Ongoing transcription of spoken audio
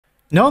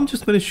Now I'm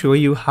just going to show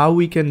you how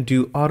we can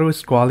do auto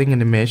scrolling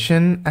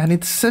animation, and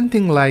it's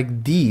something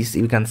like this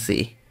you can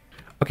see.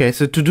 Okay,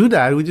 so to do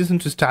that, we just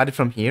need to start it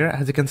from here,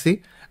 as you can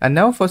see. And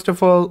now, first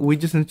of all, we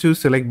just need to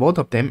select both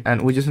of them,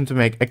 and we just need to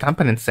make a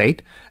component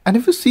set. And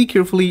if you see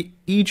carefully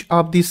each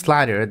of these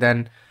slider,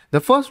 then the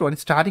first one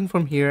is starting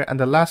from here, and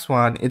the last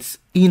one it's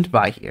int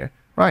by here,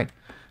 right?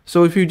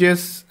 So if you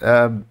just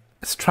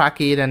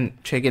track it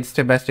and check it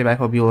step by step, I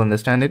hope you'll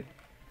understand it.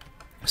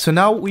 So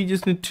now we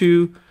just need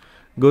to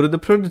go to the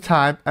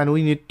prototype, and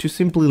we need to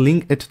simply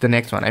link it to the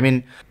next one. I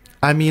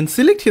mean,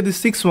 select here the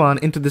 6th one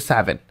into the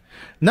 7.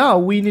 Now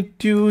we need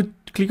to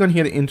click on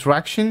here the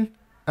interaction,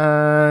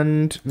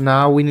 and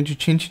now we need to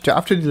change it to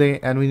after delay,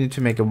 and we need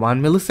to make a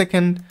 1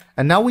 millisecond,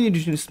 and now we need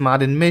to choose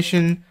smart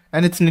animation,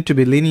 and it's need to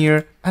be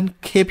linear, and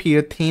keep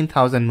here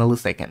 10,000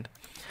 millisecond.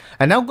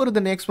 And now go to the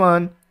next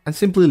one and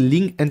simply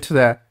link into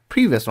the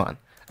previous one,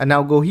 and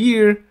now go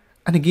here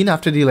and again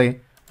after delay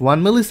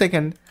 1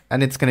 millisecond,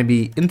 and it's going to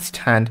be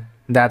instant.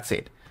 That's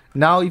it.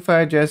 Now if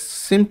I just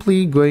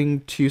simply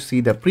going to see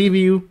the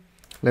preview,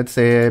 let's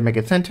say make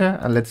it center,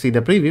 and let's see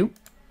the preview.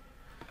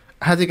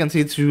 As you can see,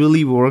 it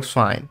really works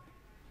fine.